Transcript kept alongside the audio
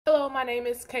Hello, my name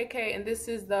is KK and this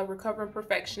is the Recovering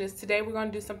Perfectionist. Today we're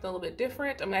going to do something a little bit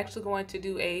different. I'm actually going to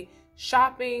do a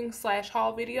shopping slash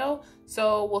haul video.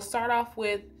 So we'll start off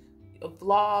with a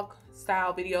vlog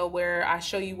style video where I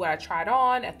show you what I tried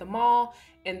on at the mall,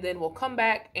 and then we'll come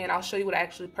back and I'll show you what I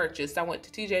actually purchased. I went to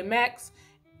TJ Maxx,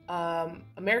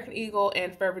 American Eagle,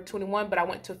 and Forever 21, but I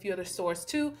went to a few other stores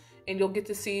too, and you'll get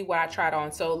to see what I tried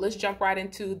on. So let's jump right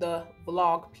into the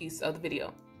vlog piece of the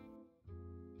video.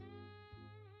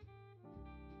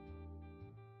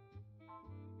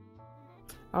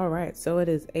 All right, so it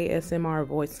is ASMR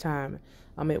voice time.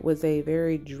 It was a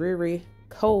very dreary,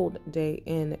 cold day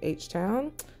in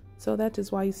H-Town, so that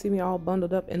is why you see me all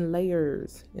bundled up in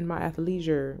layers in my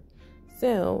athleisure.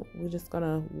 So we're just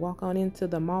gonna walk on into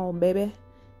the mall, baby,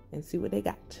 and see what they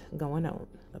got going on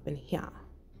up in here.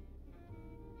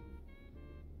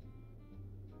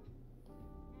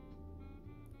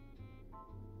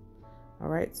 All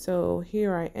right, so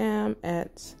here I am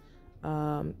at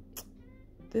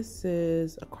this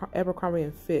is Abercrombie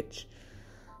 & Fitch.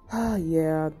 Oh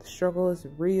yeah, the struggle is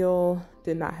real.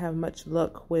 Did not have much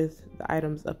luck with the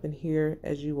items up in here,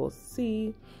 as you will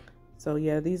see. So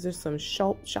yeah, these are some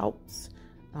shops.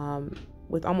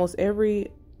 With almost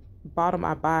every bottom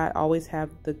I buy, I always have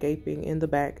the gaping in the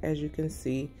back, as you can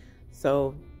see.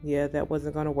 So yeah, that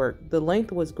wasn't gonna work. The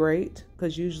length was great,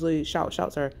 because usually shouts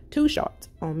are too short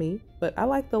on me, but I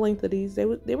like the length of these. They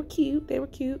were cute. They were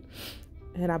cute.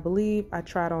 And I believe I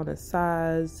tried on a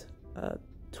size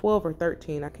 12 or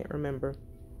 13. I can't remember.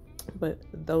 But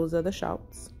those are the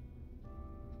shops.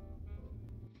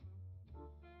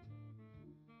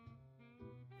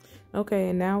 Okay,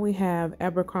 and now we have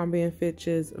Abercrombie &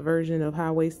 Fitch's version of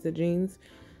high-waisted jeans.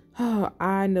 Oh,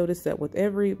 I noticed that with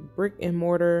every brick and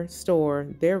mortar store,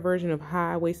 their version of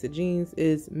high-waisted jeans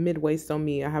is mid-waist on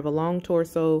me. I have a long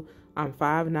torso. I'm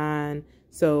 5'9",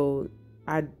 so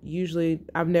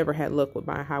I've never had luck with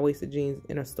buying high-waisted jeans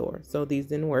in a store, so these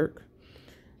didn't work.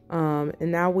 And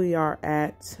now we are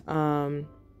at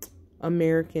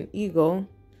American Eagle.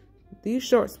 These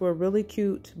shorts were really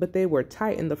cute, but they were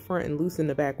tight in the front and loose in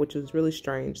the back, which was really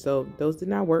strange. So those did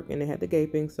not work, and they had the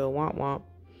gaping, so womp womp.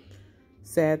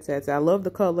 Sad. I love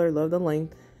the color, love the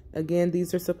length. Again,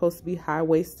 these are supposed to be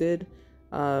high-waisted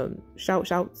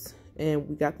shouts. And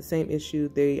we got the same issue.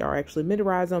 They are actually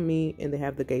mid-rise on me, and they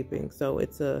have the gaping. So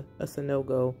it's a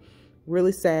no-go.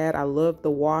 Really sad. I love the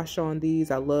wash on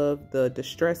these. I love the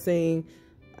distressing.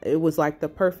 It was like the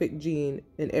perfect jean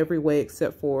in every way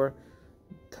except for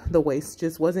the waist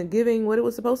just wasn't giving what it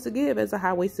was supposed to give as a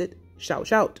high-waisted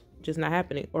shout. Just not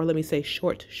happening. Or let me say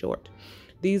short.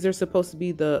 These are supposed to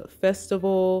be the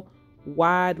festival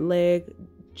wide leg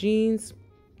jeans.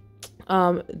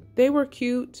 They were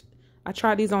cute. I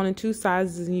tried these on in 2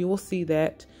 sizes, and you will see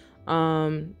that.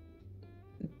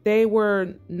 They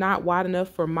were not wide enough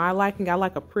for my liking. I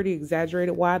like a pretty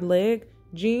exaggerated wide leg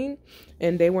jean,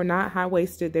 and they were not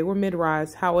high-waisted. They were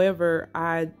mid-rise. However,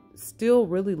 I still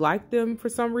really like them for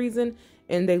some reason,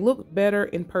 and they look better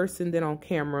in person than on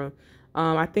camera.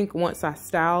 I think once I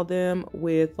style them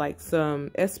with like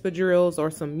some espadrilles or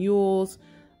some mules,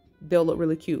 they'll look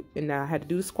really cute. And now I had to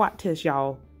do the squat test,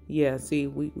 y'all. Yeah, see,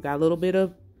 we got a little bit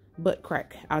of butt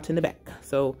crack out in the back,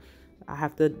 so I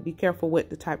have to be careful with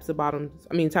the types of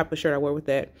type of shirt I wear with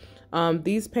that.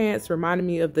 These pants reminded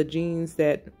me of the jeans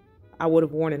that I would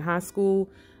have worn in high school.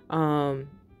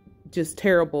 Just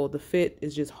terrible. The fit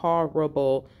is just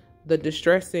horrible. The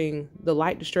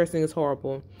light distressing is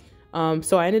horrible.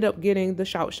 So I ended up getting the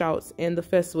shouts and the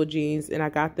festival jeans, and I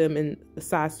got them in a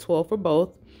size 12 for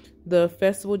both. The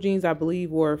festival jeans, I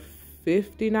believe, were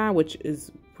 $59, which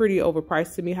is pretty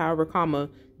overpriced to me. However,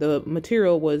 the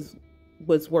material was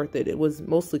worth it. It was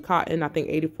mostly cotton, I think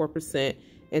 84%,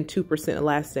 and 2%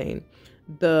 elastane.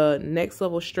 The next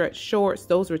level stretch shorts,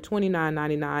 those were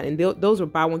 $29.99, and those were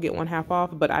buy one get one half off,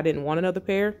 but I didn't want another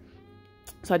pair,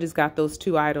 so I just got those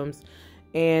 2 items.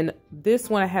 And this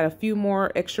one, I had a few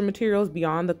more extra materials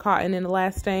beyond the cotton and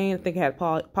elastane. I think I had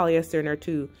polyester in there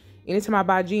too. Anytime I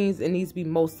buy jeans, it needs to be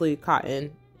mostly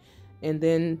cotton. And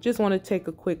then just want to take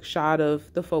a quick shot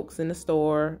of the folks in the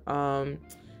store,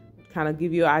 kind of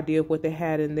give you an idea of what they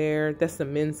had in there. That's the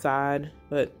men's side,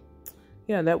 but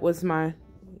yeah, that was my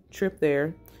trip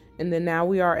there. And then now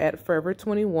we are at Forever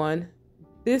 21.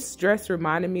 This dress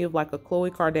reminded me of like a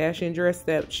Khloe Kardashian dress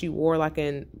that she wore like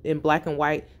in black and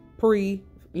white pre,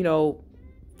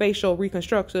 facial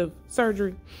reconstructive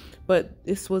surgery. But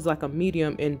this was like a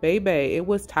medium, and baby, it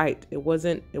was tight. It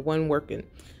wasn't working.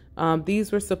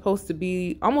 These were supposed to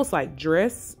be almost like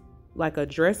a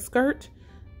dress skirt,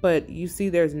 but you see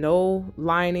there's no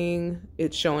lining.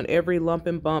 It's showing every lump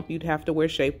and bump. You'd have to wear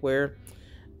shapewear.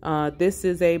 This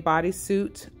is a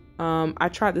bodysuit. I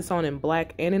tried this on in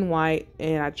black and in white,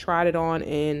 and I tried it on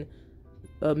in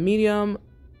a medium,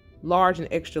 large, and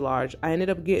extra large. I ended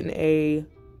up getting a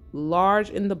large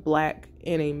in the black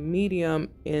and a medium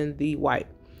in the white.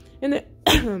 And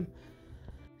then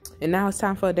and now it's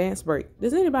time for a dance break.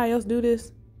 Does anybody else do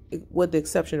this? With the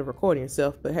exception of recording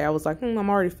yourself. But hey, I was like, I'm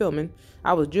already filming.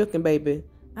 I was joking, baby.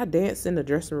 I dance in the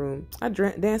dressing room. I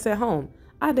dance at home.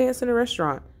 I dance in the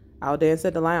restaurant. I'll dance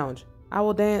at the lounge. I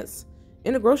will dance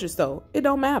in the grocery store. It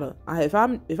don't matter. If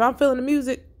I'm feeling the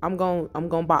music, I'm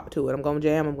gonna bop to it. I'm gonna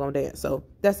jam. I'm gonna dance. So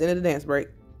that's the end of the dance break.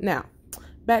 Now,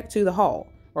 back to the haul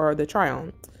or the try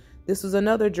on. This was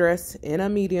another dress in a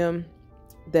medium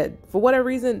that, for whatever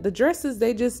reason, the dresses,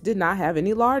 they just did not have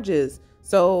any larges.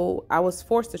 So I was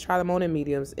forced to try them on in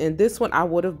mediums. And this one I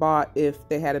would have bought if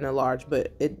they had it in a large,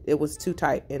 but it was too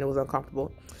tight and it was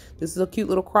uncomfortable. This is a cute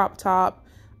little crop top.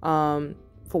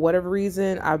 For whatever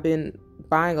reason, I've been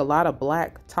buying a lot of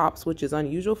black tops, which is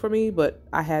unusual for me, but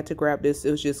I had to grab this.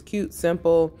 It was just cute,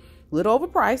 simple, little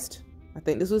overpriced. I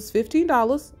think this was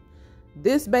 $15.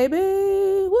 This baby,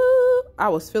 woo! I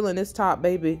was feeling this top,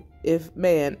 baby.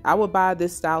 I would buy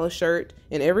this style of shirt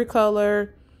in every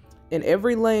color, in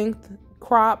every length,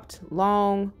 cropped,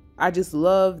 long. I just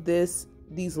love these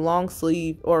long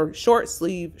sleeve or short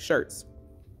sleeve shirts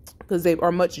because they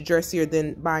are much dressier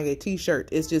than buying a t-shirt.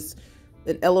 It's just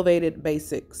an elevated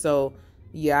basic. So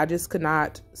yeah, I just could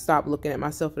not stop looking at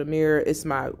myself in the mirror. It's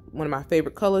one of my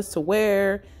favorite colors to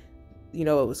wear. You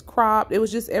know, it was cropped. It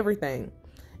was just everything.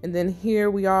 And then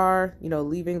here we are,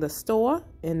 leaving the store.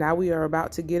 And now we are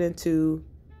about to get into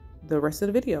the rest of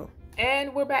the video.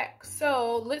 And we're back.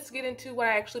 So let's get into what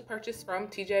I actually purchased from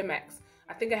TJ Maxx.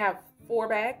 I think I have 4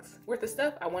 bags worth of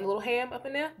stuff. I went a little ham up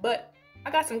in there, but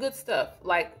I got some good stuff.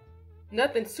 Like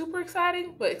nothing super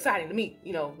exciting, but exciting to me.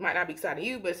 Might not be exciting to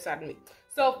you, but it's exciting to me.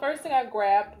 So first thing I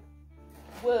grabbed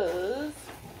was,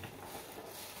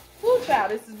 whoo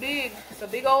child, this is big. It's a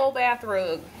big old bath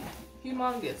rug.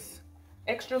 Humongous.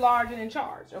 Extra large and in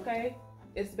charge, okay?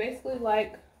 It's basically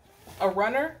like a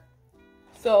runner.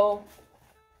 So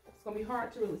it's gonna be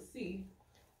hard to really see.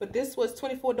 But this was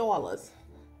 $24.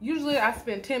 Usually I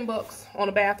spend $10 on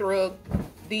a bath rug,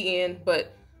 the end,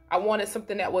 but I wanted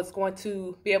something that was going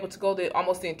to be able to go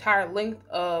almost the entire length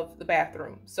of the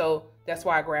bathroom. So that's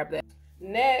why I grabbed that.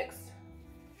 Next,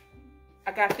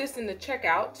 I got this in the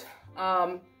checkout.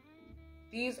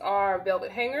 These are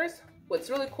velvet hangers. What's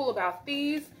really cool about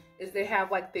these is they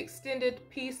have like the extended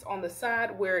piece on the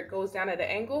side where it goes down at an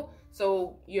angle.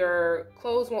 So your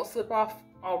clothes won't slip off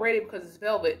already because it's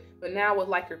velvet. But now with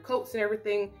like your coats and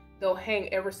everything, they'll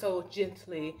hang ever so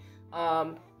gently.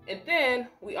 And then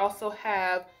we also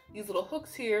have these little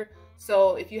hooks here.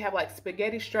 So if you have like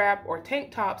spaghetti strap or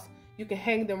tank tops, you can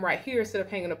hang them right here instead of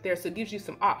hanging up there. So it gives you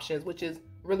some options, which is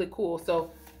really cool.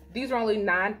 So these are only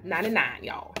 $9.99,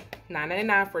 y'all.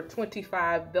 $9.99 for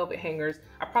 25 velvet hangers.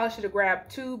 I probably should have grabbed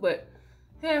 2, but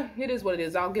yeah, it is what it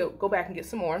is. I'll go back and get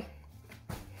some more.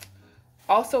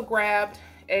 Also grabbed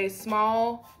a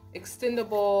small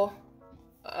extendable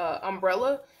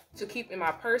umbrella to keep in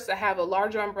my purse. I have a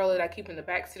larger umbrella that I keep in the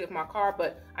back seat of my car,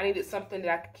 but I needed something that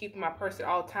I could keep in my purse at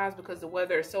all times because the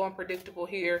weather is so unpredictable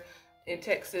here in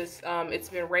Texas. It's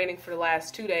been raining for the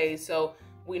last 2 days, so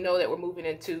we know that we're moving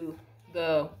into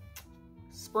the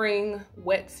spring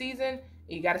wet season.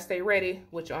 You got to stay ready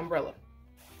with your umbrella.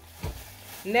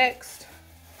 Next,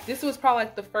 this was probably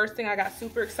like the first thing I got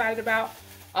super excited about.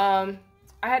 I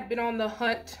had been on the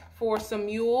hunt for some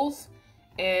mules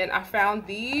and I found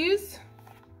these.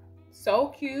 So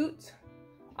cute.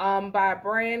 By a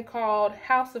brand called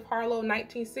House of Harlow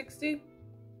 1960.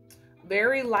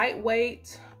 Very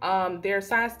lightweight. They're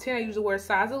size 10. I usually wear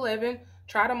size 11.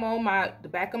 Tried them on the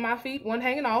back of my feet. One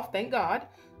hanging off, thank God.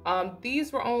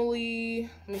 These were only,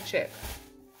 let me check.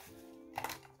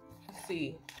 Let's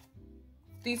see.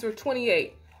 These were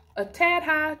 $28. A tad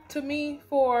high to me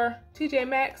for TJ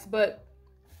Maxx, but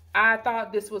I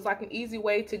thought this was like an easy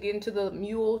way to get into the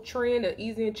mule trend, an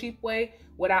easy and cheap way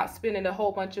without spending a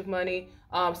whole bunch of money.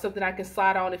 Something I can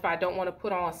slide on if I don't want to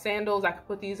put on sandals. I can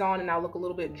put these on and I'll look a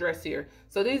little bit dressier.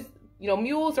 So these,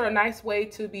 mules are a nice way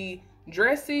to be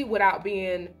dressy without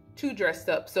being too dressed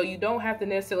up. So you don't have to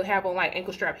necessarily have on like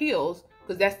ankle strap heels,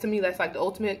 because that's like the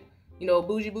ultimate,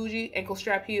 bougie ankle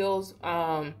strap heels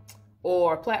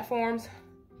or platforms.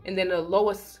 And then the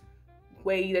lowest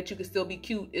way that you can still be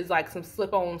cute is like some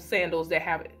slip-on sandals that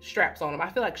have straps on them. I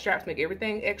feel like straps make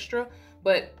everything extra,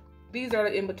 but these are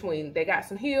in between. They got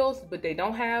some heels, but they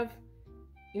don't have,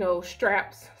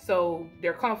 straps. So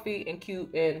they're comfy and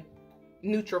cute and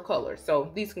neutral colors.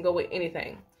 So these can go with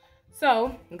anything.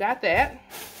 So got that.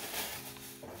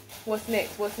 What's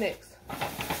next? What's next?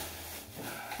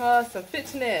 Some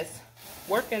fitness.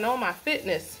 Working on my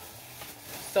fitness.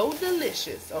 So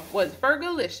delicious. Or was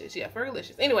Fergalicious? Yeah,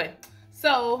 Fergalicious. Anyway,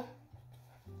 so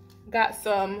got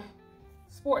some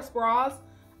sports bras.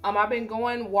 I've been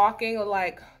walking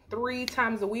like 3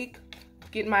 times a week,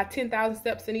 getting my 10,000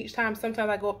 steps in each time. Sometimes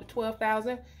I go up to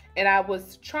 12,000. And I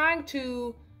was trying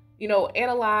to, you know,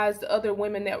 analyze the other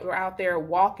women that were out there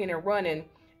walking and running.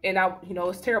 And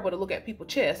it's terrible to look at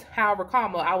people's chests. However,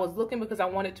 I was looking because I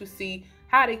wanted to see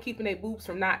how they keeping their boobs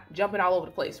from not jumping all over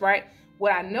the place, right?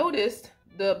 What I noticed,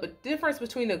 the difference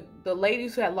between the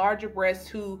ladies who had larger breasts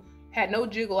who had no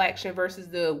jiggle action versus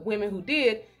the women who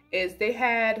did, is they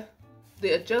had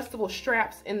the adjustable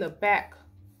straps in the back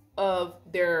of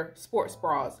their sports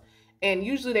bras. And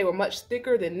usually they were much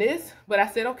thicker than this, but I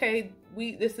said, okay,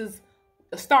 this is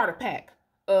a starter pack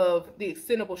of the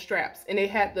extendable straps, and they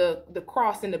had the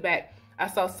cross in the back. I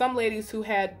saw some ladies who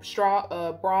had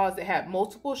bras that had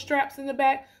multiple straps in the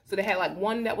back, so they had like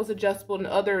one that was adjustable and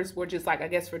the others were just like, I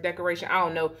guess, for decoration. I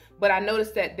don't know, but I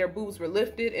noticed that their boobs were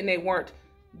lifted and they weren't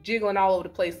jiggling all over the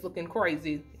place looking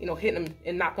crazy, you know, hitting them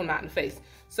and knocking them out in the face.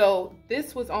 So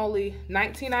this was only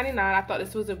 $19.99. I thought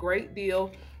this was a great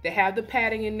deal. They have the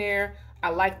padding in there. I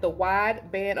like the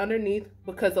wide band underneath,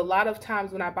 because a lot of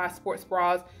times when I buy sports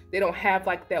bras, they don't have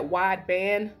like that wide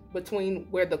band between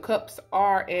where the cups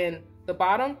are and the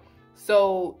bottom.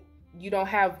 So you don't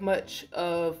have much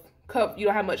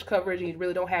coverage, and you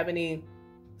really don't have any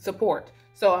support.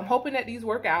 So I'm hoping that these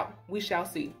work out. We shall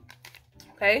see.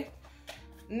 Okay.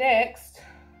 Next,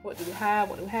 what do we have?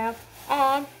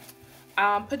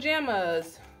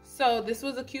 Pajamas. So this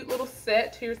was a cute little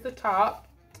set. Here's the top,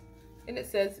 and it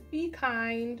says "Be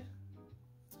kind."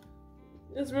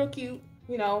 It's real cute,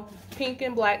 you know, pink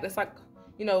and black. That's like,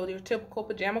 you know, your typical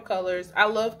pajama colors. I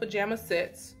love pajama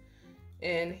sets.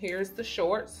 And here's the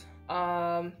shorts.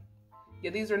 Yeah,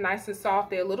 these are nice and soft.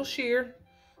 They're a little sheer.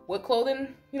 What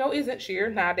clothing, you know, isn't sheer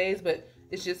nowadays, but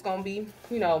it's just gonna be,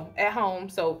 you know, at home.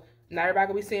 So not everybody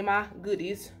gonna be seeing my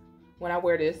goodies when I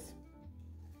wear this.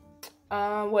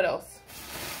 What else?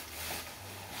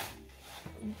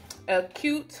 A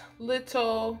cute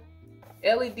little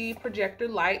LED projector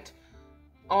light.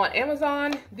 On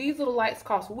Amazon, these little lights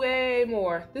cost way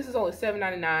more. This is only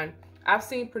 $7.99. I've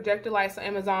seen projector lights on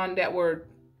Amazon that were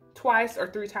 2 or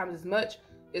 3 times as much.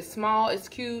 It's small, it's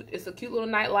cute, it's a cute little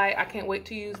night light. I can't wait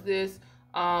to use this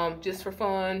just for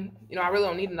fun. You know, I really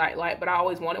don't need a night light, but I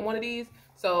always wanted one of these.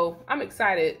 So I'm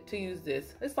excited to use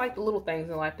this. It's like the little things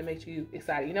in life that make you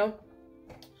excited, you know?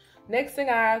 Next thing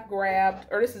I grabbed,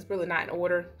 or this is really not in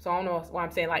order, so I don't know why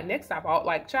I'm saying like next I bought,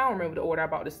 like I don't remember the order I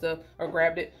bought this stuff or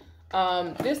grabbed it.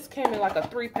 This came in like a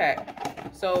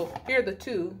 3-pack. So here are the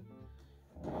 2.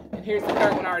 And here's the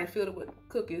third one already filled with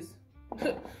cookies.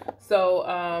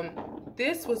 So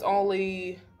this was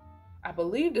only, I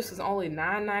believe this was only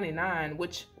 $9.99,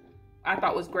 which I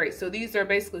thought was great. So these are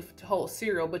basically to hold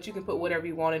cereal, but you can put whatever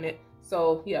you want in it.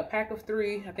 So yeah, pack of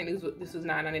 3. I think this was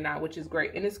 $9.99, which is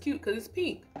great. And it's cute because it's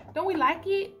pink. Don't we like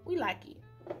it? We like it.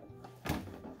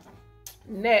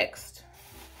 Next,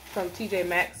 from TJ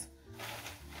Maxx.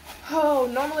 Oh,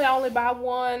 normally I only buy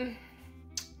 1,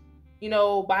 you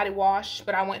know, body wash,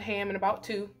 but I went ham and about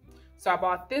 2. So I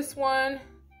bought this one.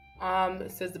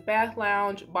 It says the Bath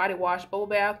Lounge Body Wash Bubble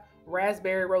Bath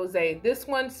Raspberry Rosé. This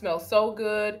one smells so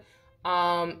good.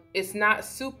 It's not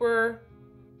super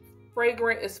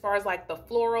fragrant as far as like the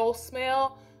floral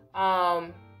smell.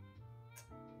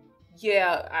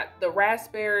 Yeah, the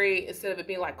raspberry, instead of it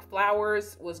being like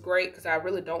flowers, was great because I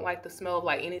really don't like the smell of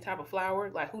like any type of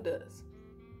flower. Like, who does?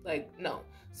 Like, no.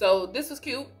 So this was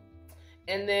cute.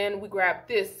 And then we grabbed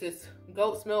this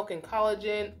goat's milk and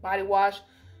collagen body wash.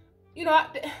 You know,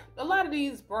 a lot of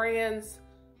these brands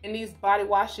and these body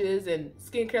washes and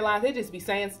skincare lines, they just be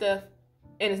saying stuff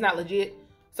and it's not legit.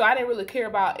 So I didn't really care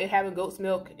about it having goat's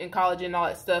milk and collagen and all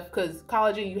that stuff, because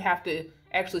collagen, you have to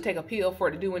actually take a pill for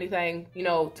it to do anything, you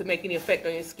know, to make any effect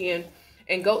on your skin.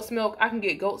 And goat's milk, I can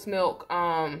get goat's milk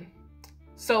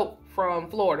soap from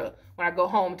Florida when I go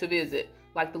home to visit,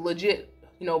 like the legit,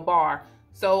 you know, bar.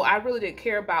 So I really didn't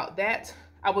care about that.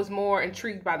 I was more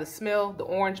intrigued by the smell, the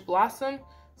orange blossom.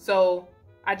 So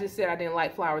I just said I didn't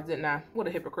like flowers, didn't I? What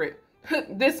a hypocrite.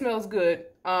 This smells good,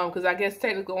 because I guess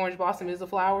technically orange blossom is a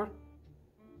flower.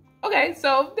 Okay,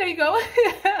 so there you go.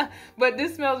 But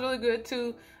this smells really good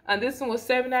too. This one was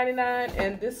 $7.99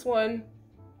 and this one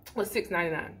was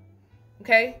 $6.99.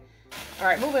 Okay? All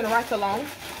right, moving right along.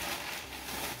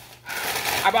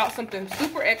 I bought something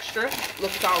super extra.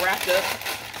 Look, it's all wrapped up.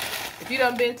 If you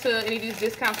done been to any of these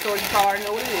discount stores, you probably already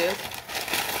know what it is.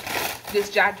 This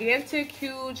gigantic,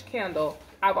 huge candle.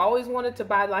 I've always wanted to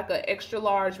buy like an extra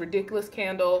large ridiculous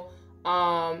candle.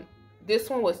 This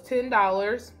one was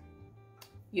 $10.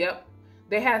 Yep.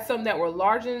 They had some that were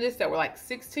larger than this that were like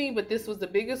 16, but this was the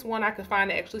biggest one I could find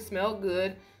that actually smelled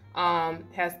good.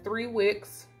 Has 3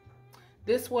 wicks.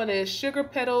 This one is Sugar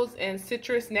Petals and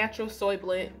Citrus Natural Soy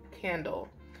Blend Candle.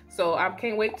 So I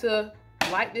can't wait to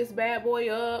light this bad boy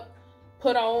up,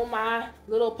 put on my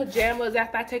little pajamas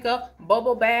after I take a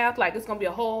bubble bath. Like, it's gonna be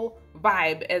a whole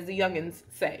vibe, as the youngins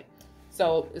say.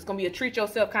 So it's gonna be a treat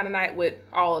yourself kind of night with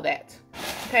all of that.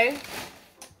 Okay,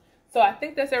 so I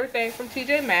think that's everything from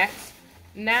TJ Maxx.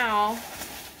 Now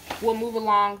we'll move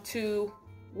along to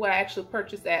what I actually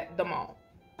purchased at the mall.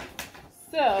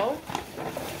 So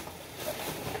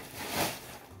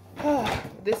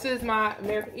this is my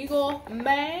American Eagle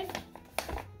bag.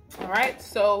 All right,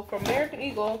 so from American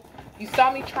Eagle, you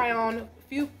saw me try on a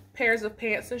few pairs of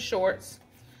pants and shorts.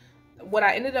 What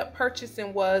I ended up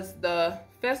purchasing was the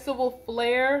Festival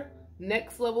Flare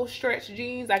Next Level Stretch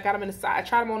jeans. I got them in the size, I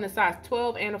tried them on the size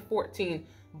 12 and a 14.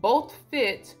 Both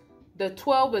fit. The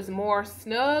 12 is more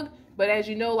snug, but as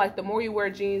you know, like the more you wear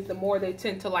jeans, the more they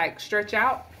tend to like stretch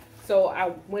out. So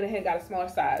I went ahead and got a smaller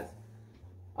size.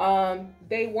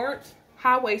 They weren't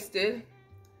high-waisted.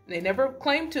 They never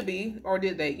claimed to be, or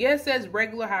did they? Yeah, it says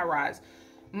regular high-rise.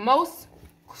 Most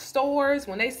stores,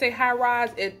 when they say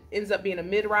high-rise, it ends up being a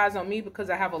mid-rise on me because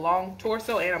I have a long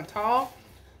torso and I'm tall.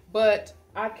 But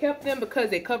I kept them because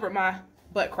they covered my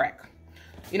butt crack.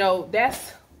 You know,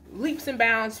 that's leaps and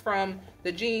bounds from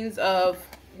the jeans of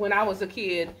when I was a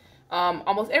kid.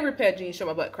 Almost every pair of jeans showed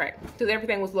my butt crack because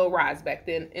everything was low rise back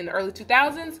then in the early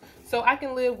 2000s. So I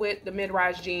can live with the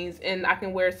mid-rise jeans, and I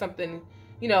can wear something,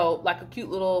 you know, like a cute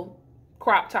little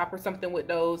crop top or something with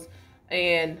those,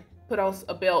 and put on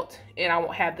a belt, and I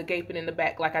won't have the gaping in the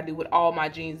back like I do with all my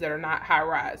jeans that are not high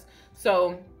rise.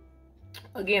 So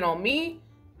again, on me,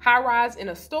 high rise in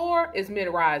a store is mid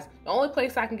rise. The only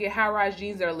place I can get high rise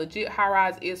jeans that are legit high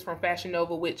rise is from Fashion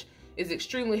Nova, which is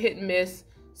extremely hit and miss.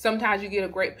 Sometimes you get a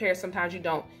great pair, sometimes you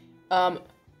don't.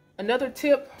 Another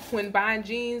tip when buying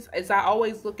jeans is I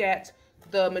always look at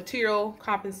the material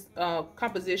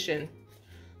composition.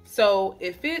 So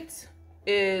if it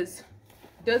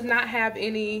does not have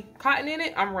any cotton in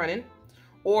it, I'm running.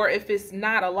 Or if it's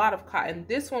not a lot of cotton.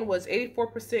 This one was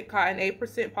 84% cotton,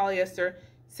 8% polyester,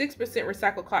 6%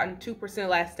 recycled cotton, 2%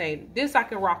 elastane. This I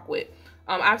can rock with.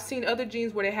 I've seen other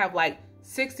jeans where they have like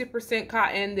 60%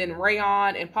 cotton, then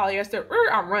rayon and polyester.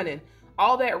 I'm running.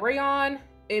 All that rayon,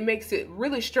 it makes it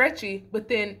really stretchy, but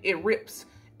then it rips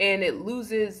and it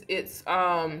loses its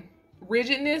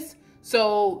rigidness,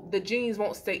 so the jeans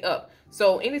won't stay up.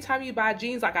 So anytime you buy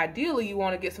jeans, like ideally you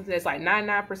want to get something that's like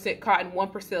 99% cotton,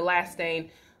 1% elastane.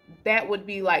 That would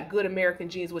be like good American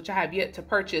jeans, which I have yet to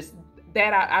purchase.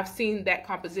 That I've seen that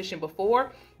composition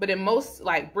before, but in most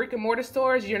like brick and mortar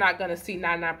stores, you're not gonna see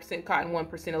 99% cotton, 1%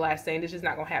 elastane. It's just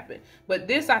not gonna happen. But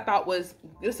this I thought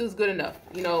this is good enough.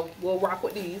 You know, we'll rock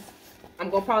with these. I'm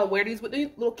gonna probably wear these with these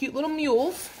little cute little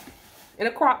mules in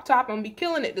a crop top. I'm gonna be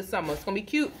killing it this summer. It's gonna be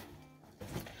cute.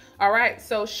 All right,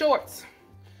 so shorts.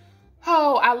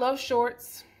 Oh, I love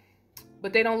shorts,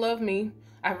 but they don't love me.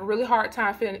 I have a really hard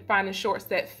time finding shorts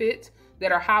that fit,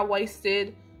 that are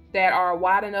high-waisted, that are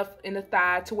wide enough in the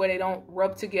thigh to where they don't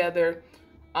rub together.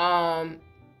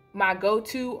 My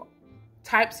go-to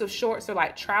types of shorts are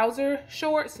like trouser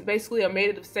shorts. Basically, they're made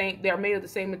of the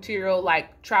same material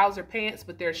like trouser pants,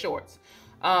 but they're shorts.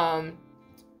 But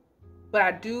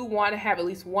I do want to have at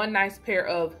least one nice pair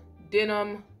of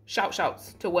denim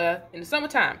shorts to wear in the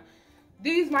summertime.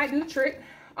 These might do the trick.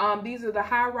 These are the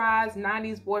high-rise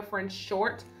 90s boyfriend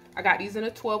short. I got these in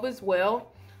a 12 as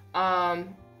well.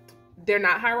 They're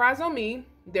not high-rise on me.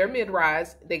 They're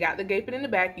mid-rise. They got the gaping in the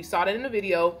back. You saw that in the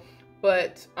video.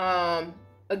 But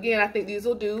again, I think these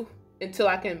will do until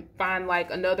I can find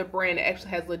like another brand that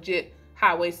actually has legit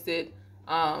high-waisted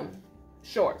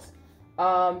shorts.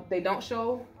 They don't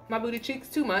show my booty cheeks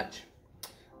too much.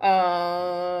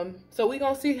 So we're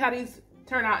gonna see how these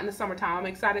turn out in the summertime. I'm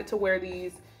excited to wear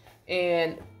these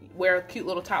and wear cute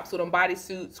little tops with them,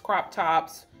 bodysuits, crop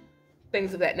tops,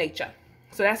 things of that nature.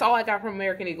 So that's all I got from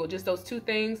American Eagle, just those two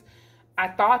things. I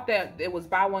thought that it was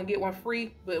buy one, get one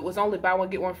free, but it was only buy one,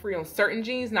 get one free on certain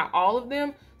jeans, not all of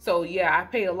them. So yeah, I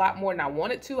paid a lot more than I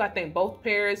wanted to. I think both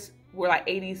pairs were like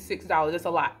 $86. That's a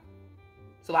lot.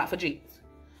 It's a lot for jeans.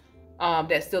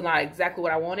 That's still not exactly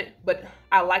what I wanted, but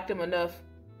I liked them enough,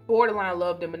 borderline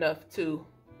loved them enough to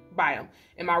buy them.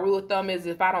 And my rule of thumb is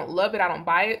if I don't love it, I don't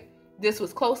buy it. This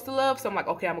was close to love, so I'm like,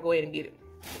 okay, I'm gonna go ahead and get it.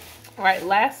 All right,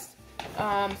 last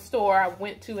store I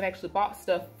went to and actually bought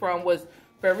stuff from was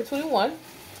Forever 21.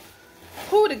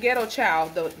 Who the ghetto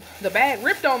child? The bag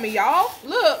ripped on me, y'all.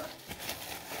 Look.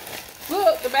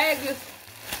 Look, the bag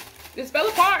just fell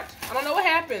apart. I don't know what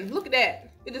happened. Look at that.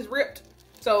 It just ripped.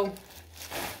 So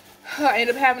I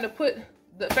ended up having to put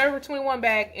the Forever 21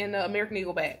 bag in the American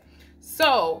Eagle bag.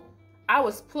 So I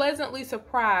was pleasantly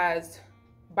surprised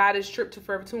by this trip to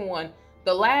Forever 21.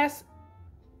 The last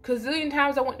gazillion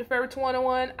times I went to Forever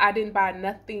 21, I didn't buy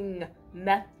nothing.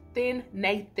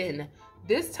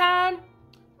 This time,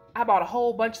 I bought a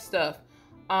whole bunch of stuff.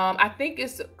 I think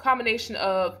it's a combination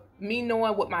of me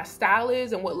knowing what my style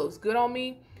is and what looks good on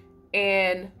me,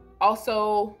 and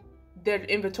also their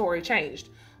inventory changed.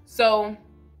 So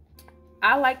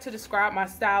I like to describe my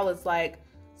style as like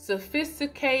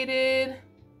sophisticated,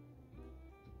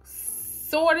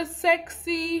 sort of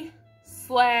sexy /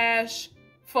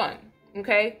 fun,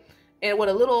 okay? And with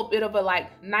a little bit of a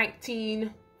like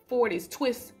 1940s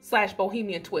twist /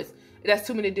 bohemian twist. That's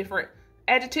too many different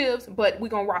adjectives, but we're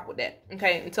gonna rock with that,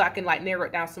 okay? Until I can like narrow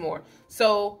it down some more.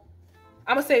 So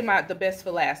I'm gonna say the best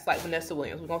for last, like Vanessa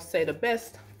Williams. We're gonna say the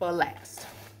best for last.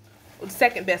 The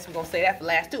second best, we're gonna say that for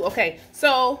last too. Okay,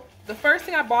 so the first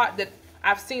thing I bought that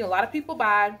I've seen a lot of people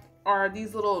buy are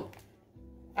these little,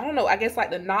 I don't know, I guess like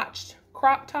the notched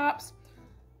crop tops.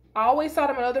 I always saw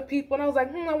them on other people and I was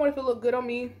like, I wonder if it looked good on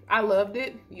me. I loved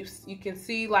it. You can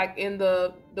see like in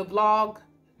the vlog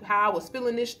how I was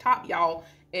feeling this top, y'all.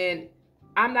 And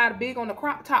I'm not big on the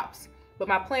crop tops, but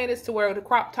my plan is to wear the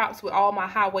crop tops with all my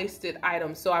high-waisted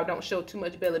items so I don't show too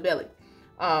much belly.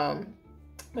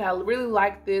 But I really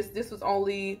like this. This was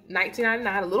only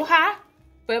 $19.99, a little high,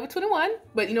 Forever 21,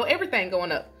 but you know, everything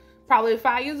going up. Probably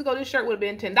 5 years ago, this shirt would have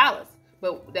been $10,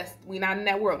 but we not in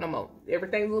that world no more.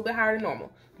 Everything's a little bit higher than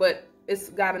normal, but it's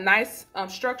got a nice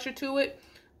structure to it.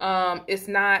 It's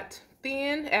not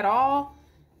thin at all,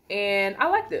 and I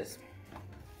like this.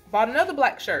 Bought another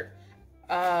black shirt.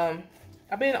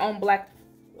 I've been on black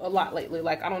a lot lately.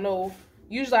 Like, I don't know,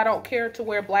 usually I don't care to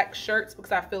wear black shirts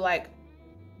because I feel like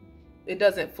it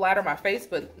doesn't flatter my face,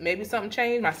 but maybe something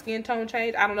changed, my skin tone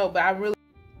changed, I don't know, but I really...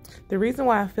 The reason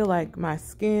why I feel like my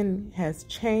skin has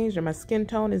changed or my skin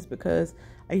tone is because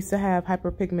I used to have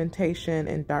hyperpigmentation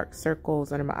and dark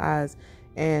circles under my eyes,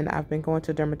 and I've been going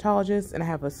to a dermatologist and I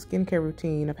have a skincare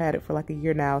routine. I've had it for like a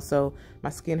year now, so my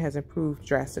skin has improved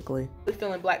drastically. I'm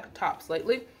feeling black tops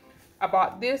lately. I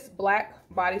bought this black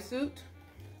bodysuit.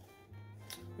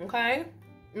 Okay.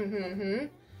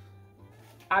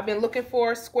 I've been looking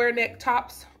for square neck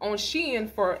tops on Shein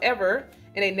forever,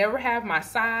 and they never have my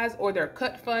size or they're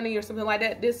cut funny or something like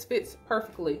that. This fits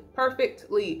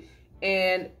perfectly.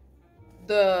 And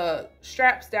the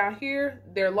straps down here,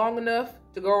 they're long enough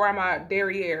to go around my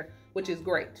derriere, which is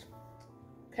great.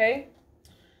 Okay.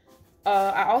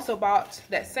 I also bought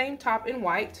that same top in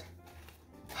white.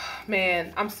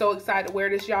 Man, I'm so excited to wear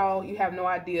this, y'all. You have no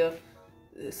idea.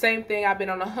 Same thing, I've been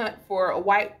on a hunt for a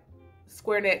white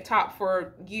square neck top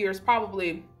for years,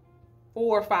 probably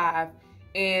 4 or 5.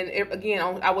 And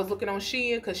again, I was looking on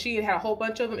Shein because Shein had a whole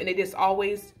bunch of them, and they just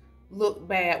always look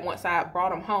bad once I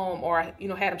brought them home or had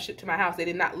them shipped to my house. They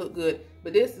did not look good,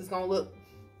 but this is gonna look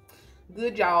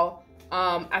good, y'all.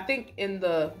 I think in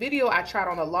the video I tried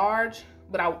on a large,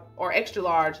 or extra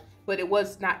large, but it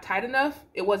was not tight enough.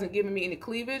 It wasn't giving me any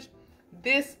cleavage.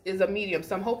 This is a medium,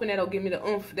 so I'm hoping that'll give me the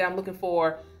oomph that I'm looking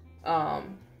for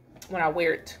when I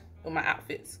wear it with my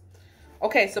outfits.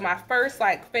 Okay, so my first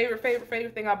like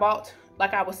favorite thing I bought,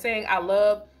 like I was saying, I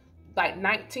love like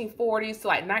 1940s to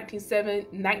like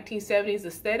 1970s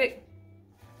aesthetic.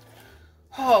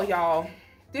 Oh, y'all,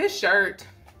 this shirt,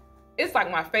 it's like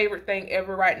my favorite thing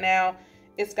ever right now.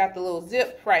 It's got the little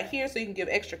zip right here so you can give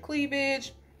extra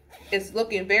cleavage. It's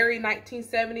looking very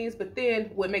 1970s, but then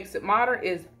what makes it modern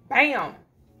is, bam,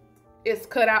 it's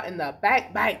cut out in the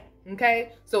back,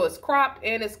 okay? So it's cropped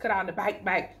and it's cut out in the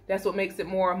back. That's what makes it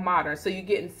more modern. So you're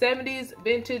getting 70s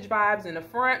vintage vibes in the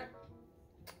front,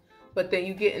 but then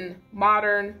you're getting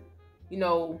modern, you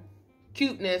know,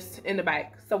 cuteness in the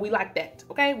back. So we like that,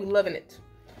 okay? We loving it.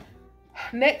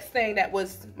 Next thing that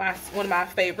was one of my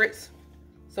favorites.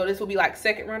 So this will be like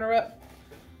second runner up.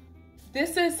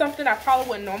 This is something I probably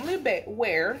wouldn't normally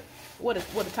wear. What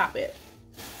a top at?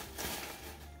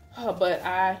 Oh, but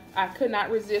I could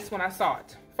not resist when I saw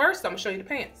it. First, I'm gonna show you the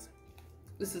pants.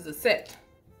 This is a set.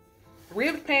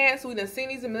 Ribbed pants, we've done seen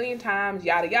these a million times,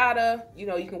 yada yada. You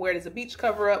know, you can wear it as a beach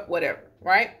cover up, whatever,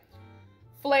 right?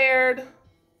 Flared,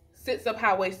 sits up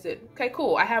high-waisted. Okay,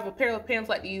 cool. I have a pair of pants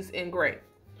like these in gray.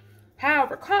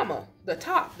 However, the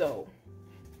top though.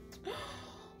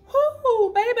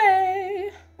 Whoo,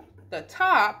 baby. The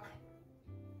top,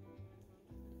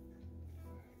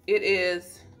 it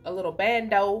is a little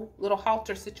bandeau, little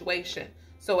halter situation.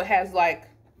 So it has like,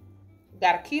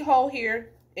 got a keyhole here,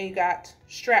 and you got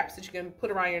straps that you can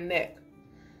put around your neck.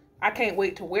 I can't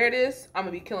wait to wear this. I'm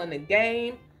gonna be killing the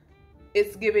game.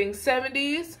 It's giving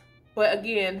 70s, but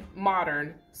again,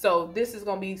 modern. So this is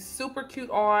gonna be super cute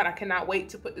on. I cannot wait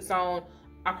to put this on.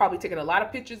 I'm probably taking a lot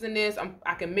of pictures in this.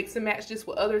 I can mix and match this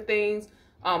with other things.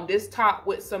 This top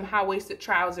with some high-waisted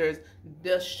trousers,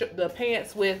 the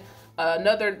pants with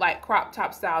another like crop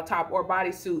top style top or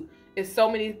bodysuit. It's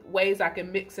so many ways I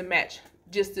can mix and match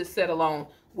just this set alone.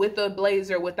 With a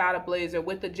blazer, without a blazer,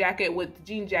 with the jacket, with the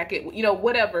jean jacket, you know,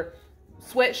 whatever,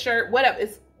 sweatshirt, whatever.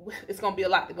 It's gonna be a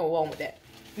lot to go on with that.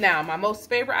 Now, my most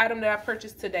favorite item that I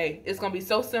purchased today, it's gonna be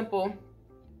so simple,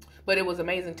 but it was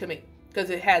amazing to me because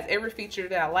it has every feature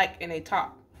that I like in a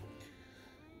top.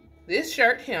 This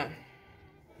shirt here,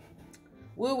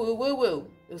 woo woo woo woo.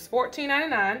 It was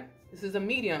 $14.99. This is a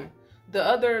medium. The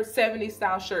other 70s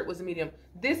style shirt was a medium.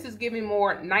 This is giving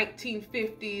more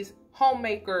 1950s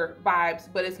homemaker vibes,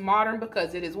 but it's modern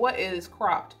because it is what? It is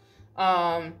cropped.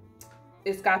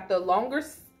 It's got the longer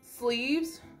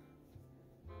sleeves.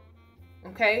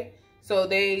 Okay, so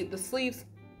the sleeves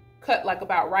cut like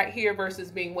about right here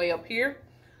versus being way up here.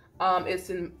 It's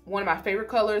in one of my favorite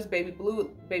colors, baby blue.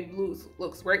 Baby blue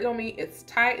looks great on me. It's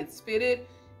tight, it's fitted,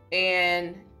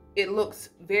 and it looks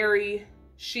very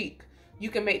chic. You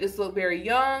can make this look very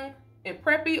young and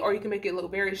preppy, or you can make it look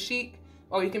very chic,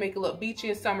 or you can make it look beachy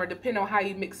in summer, depending on how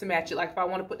you mix and match it. Like if I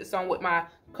want to put this on with my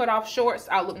cutoff shorts,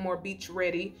 I'll look more beach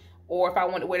ready. Or if I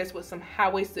want to wear this with some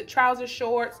high-waisted trouser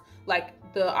shorts, like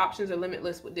the options are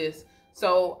limitless with this.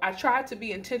 So I try to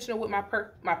be intentional with my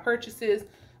purchases.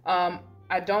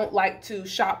 I don't like to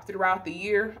shop throughout the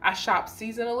year. I shop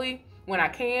seasonally when I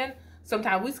can.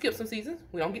 Sometimes we skip some seasons.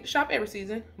 We don't get to shop every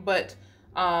season, but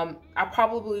I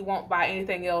probably won't buy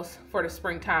anything else for the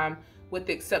springtime with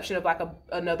the exception of like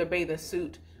another bathing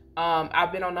suit.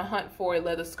 I've been on the hunt for a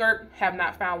leather skirt. Have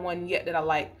not found one yet that I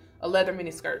like, a leather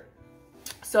mini skirt.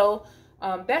 So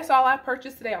that's all I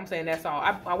purchased today. I'm saying that's all.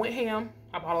 I went ham.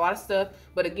 I bought a lot of stuff,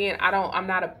 but again, I'm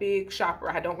not a big shopper.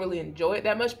 I don't really enjoy it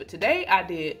that much, but today I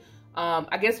did.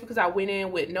 I guess because I went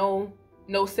in with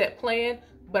no set plan,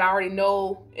 but I already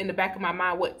know in the back of my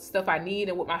mind what stuff I need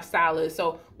and what my style is.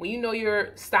 So when you know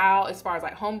your style as far as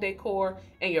like home decor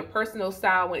and your personal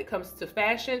style when it comes to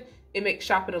fashion, it makes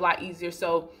shopping a lot easier.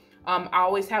 So I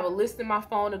always have a list in my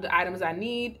phone of the items I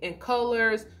need in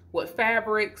colors, what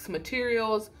fabrics,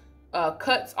 materials,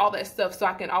 cuts, all that stuff. So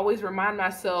I can always remind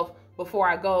myself before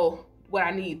I go what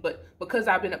I need. But because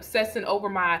I've been obsessing over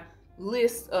my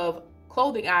list of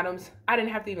clothing items, I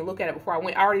didn't have to even look at it before I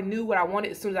went. I already knew what I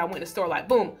wanted as soon as I went to the store. Like,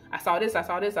 boom, I saw this, I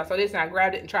saw this, I saw this, and I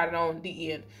grabbed it and tried it on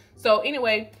the end. So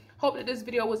anyway, hope that this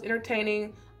video was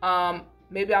entertaining.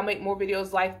 Maybe I'll make more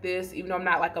videos like this, even though I'm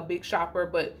not like a big shopper,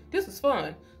 but this was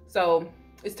fun. So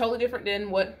it's totally different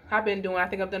than what I've been doing. I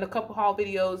think I've done a couple haul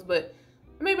videos, but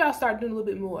maybe I'll start doing a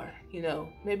little bit more, you know.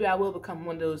 Maybe I will become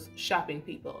one of those shopping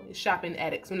people, shopping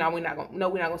addicts. No, we're not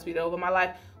gonna speed over my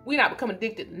life. We're not becoming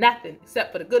addicted to nothing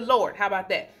except for the good Lord. How about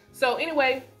that? So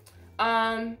anyway,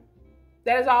 that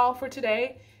is all for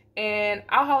today, and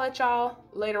I'll holler at y'all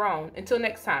later on. Until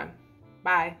next time,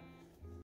 bye.